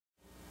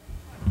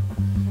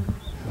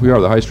We are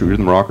the High Street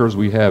Rhythm Rockers.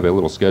 We have a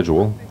little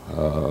schedule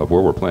of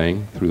where we're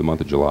playing through the month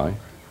of July.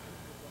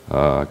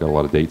 Got a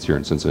lot of dates here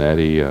in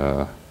Cincinnati.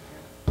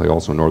 Play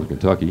also in Northern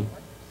Kentucky.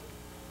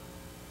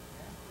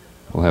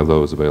 We'll have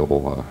those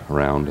available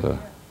around the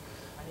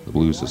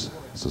Blues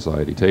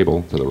Society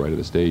table to the right of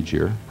the stage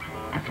here.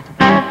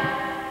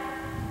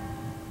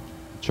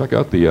 Check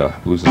out the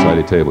Blues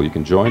Society table. You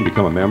can join,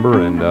 become a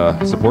member,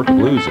 and support the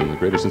blues in the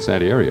greater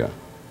Cincinnati area.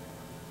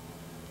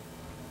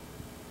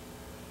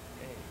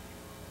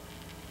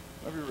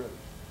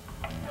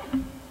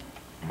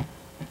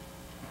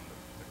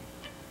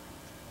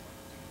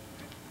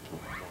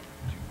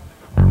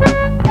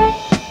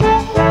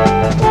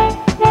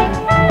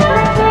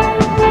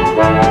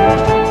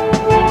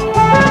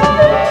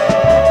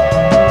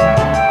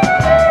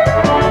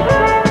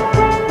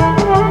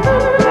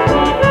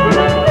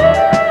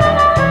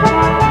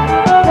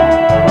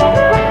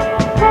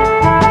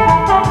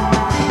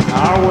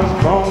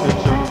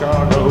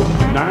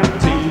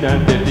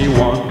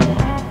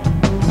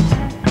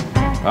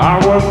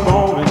 I was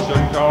born in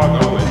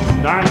Chicago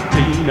in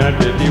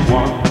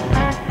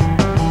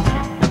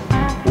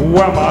 1951.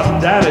 Well, my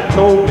daddy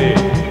told me,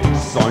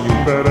 son, you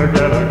better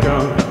get a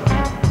gun.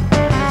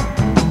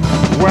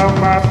 Well,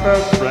 my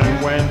best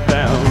friend went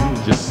down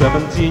just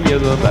 17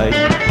 years of age.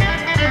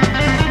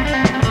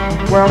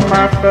 Well,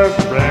 my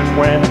best friend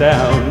went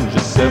down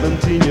just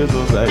 17 years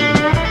of age.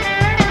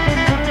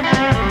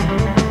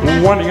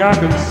 One thing I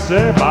can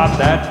say about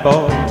that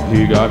boy,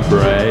 he got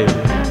brave.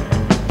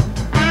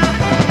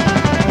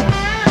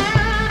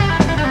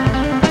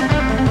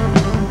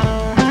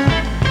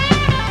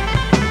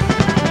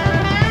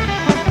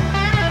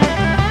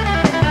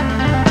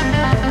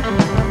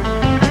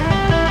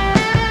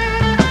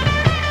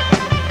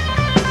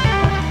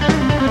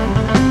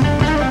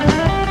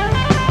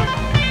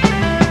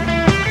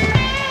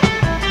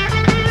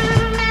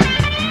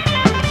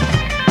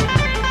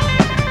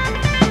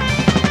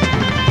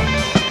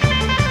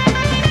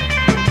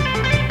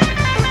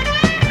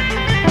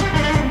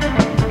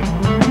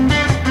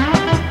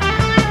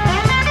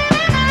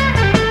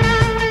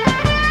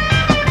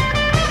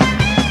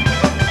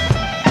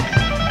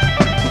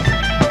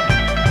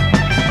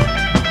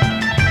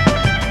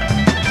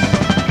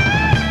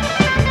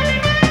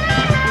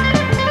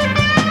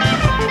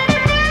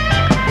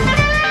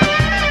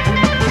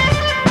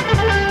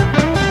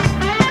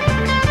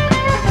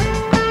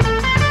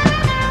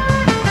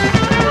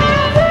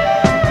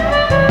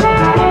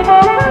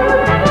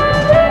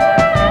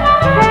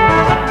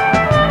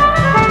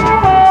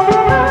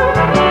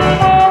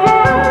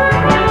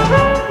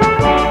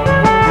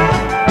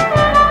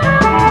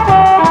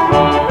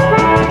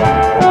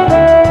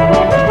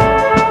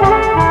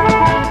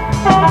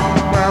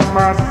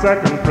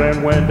 Second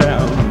friend went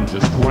down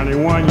just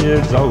 21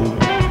 years old.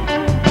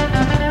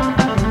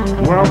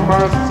 Well,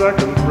 my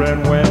second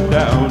friend went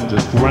down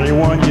just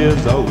 21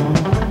 years old.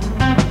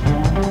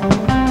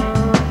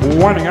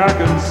 One thing I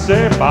can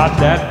say about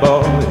that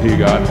boy, he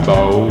got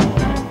bold.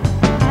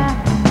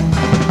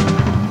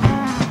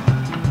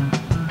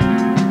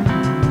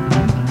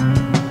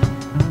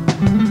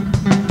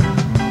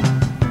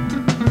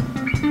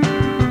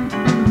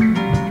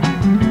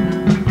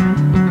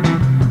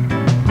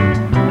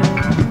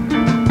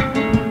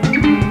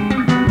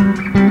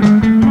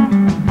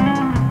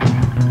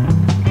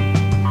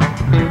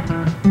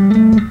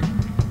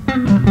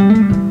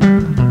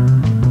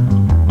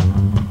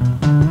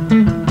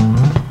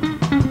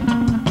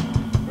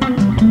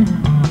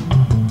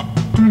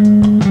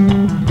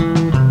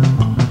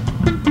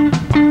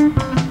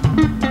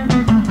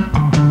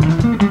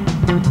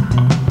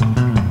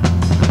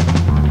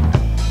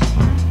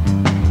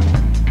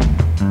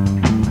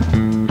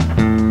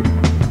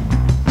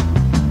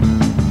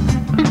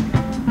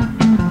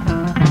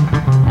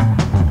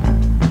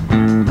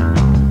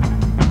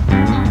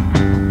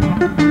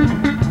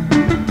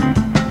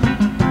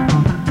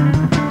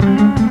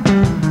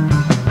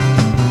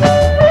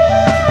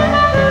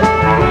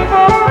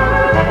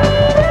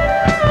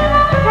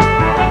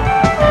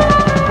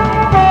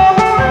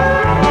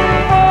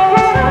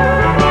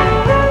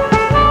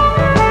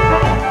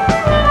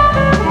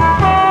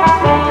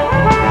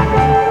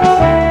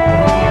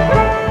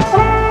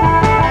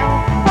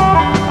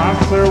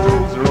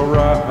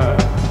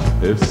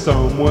 If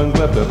someone's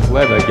left a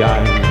flat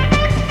again,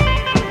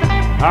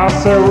 I'll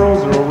say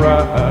Rose will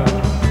ride.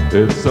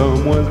 If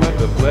someone's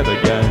left a flat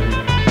again,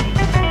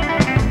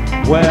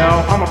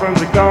 well, all my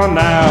friends are gone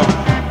now.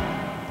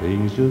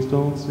 Things just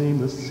don't seem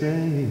the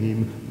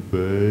same,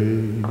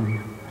 babe.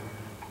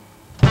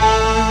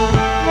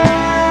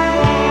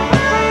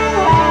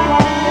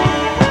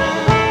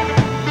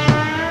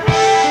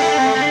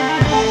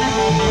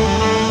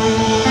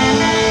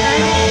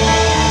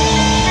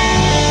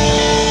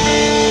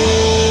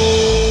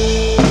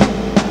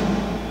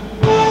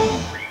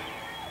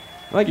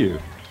 Thank you.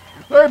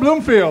 Larry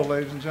Bloomfield,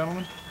 ladies and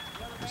gentlemen.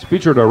 It's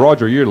featured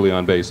Roger Yeardley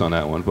on bass on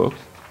that one, folks.